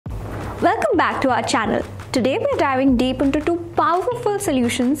Welcome back to our channel. Today we're diving deep into two powerful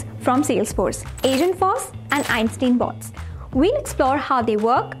solutions from Salesforce, Agentforce and Einstein Bots. We'll explore how they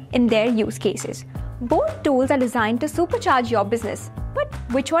work in their use cases. Both tools are designed to supercharge your business, but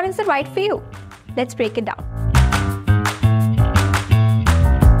which one is the right for you? Let's break it down.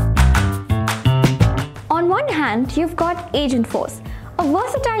 On one hand, you've got Agentforce, a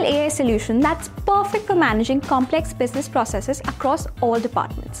versatile AI solution that's perfect for managing complex business processes across all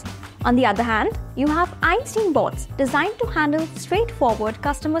departments. On the other hand, you have Einstein Bots designed to handle straightforward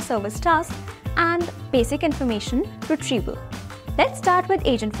customer service tasks and basic information retrieval. Let's start with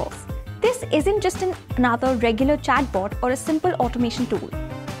Agentforce. This isn't just another regular chatbot or a simple automation tool.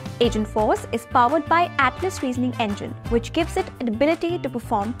 Agentforce is powered by Atlas Reasoning Engine, which gives it an ability to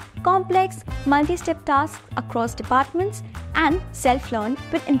perform complex, multi-step tasks across departments and self-learn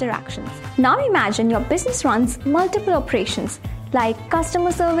with interactions. Now imagine your business runs multiple operations like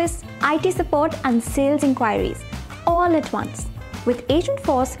customer service, IT support, and sales inquiries all at once. With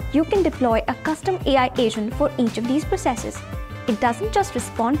Agentforce, you can deploy a custom AI agent for each of these processes. It doesn't just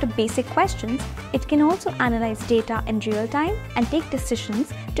respond to basic questions, it can also analyze data in real time and take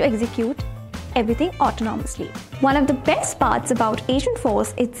decisions to execute everything autonomously. One of the best parts about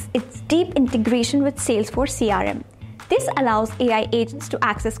Agentforce is its deep integration with Salesforce CRM. This allows AI agents to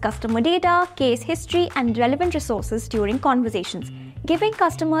access customer data, case history, and relevant resources during conversations, giving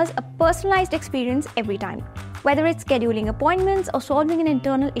customers a personalized experience every time, whether it's scheduling appointments or solving an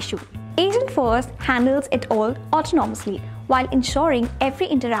internal issue. Agentforce handles it all autonomously, while ensuring every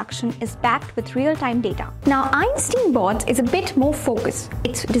interaction is backed with real-time data. Now, Einstein Bots is a bit more focused.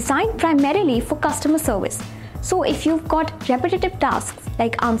 It's designed primarily for customer service. So if you've got repetitive tasks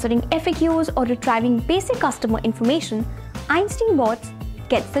like answering FAQs or retrieving basic customer information, Einstein Bots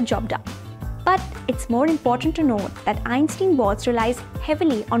gets the job done. But it's more important to note that Einstein Bots relies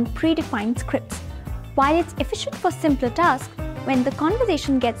heavily on predefined scripts. While it's efficient for simpler tasks, when the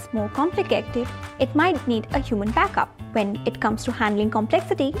conversation gets more complicated, it might need a human backup. When it comes to handling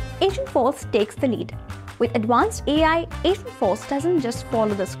complexity, Agentforce takes the lead. With advanced AI, Agentforce doesn't just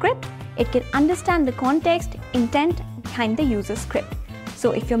follow the script, it can understand the context, intent behind the user's script.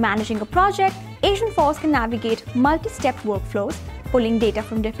 So if you're managing a project, Agentforce can navigate multi-step workflows, pulling data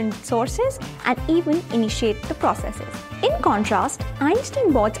from different sources, and even initiate the processes. In contrast,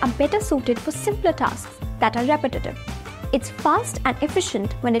 Einstein Bots are better suited for simpler tasks that are repetitive. It's fast and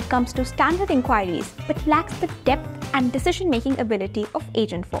efficient when it comes to standard inquiries, but lacks the depth and decision-making ability of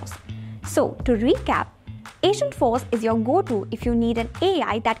Agentforce. So, to recap, Agentforce is your go-to if you need an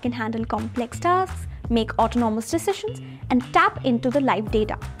AI that can handle complex tasks, make autonomous decisions, and tap into the live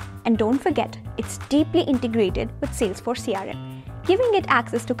data. And don't forget, it's deeply integrated with Salesforce CRM, giving it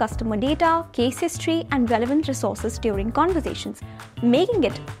access to customer data, case history, and relevant resources during conversations, making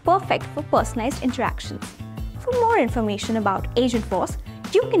it perfect for personalized interactions. For more information about Agentforce,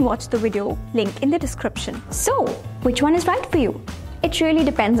 you can watch the video link in the description. So, which one is right for you? It really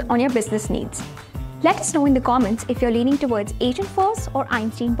depends on your business needs. Let us know in the comments if you're leaning towards Agentforce or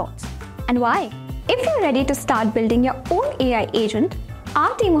Einstein Bots, and why. If you're ready to start building your own AI agent,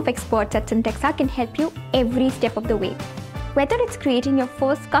 our team of experts at Cyntexa can help you every step of the way. Whether it's creating your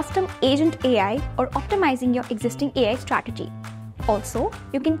first custom agent AI or optimizing your existing AI strategy. Also,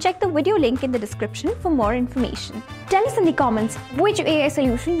 you can check the video link in the description for more information. Tell us in the comments which AI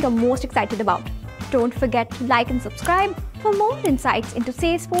solution you're most excited about. Don't forget to like and subscribe for more insights into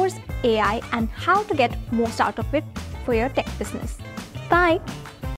Salesforce, AI, and how to get most out of it for your tech business. Bye!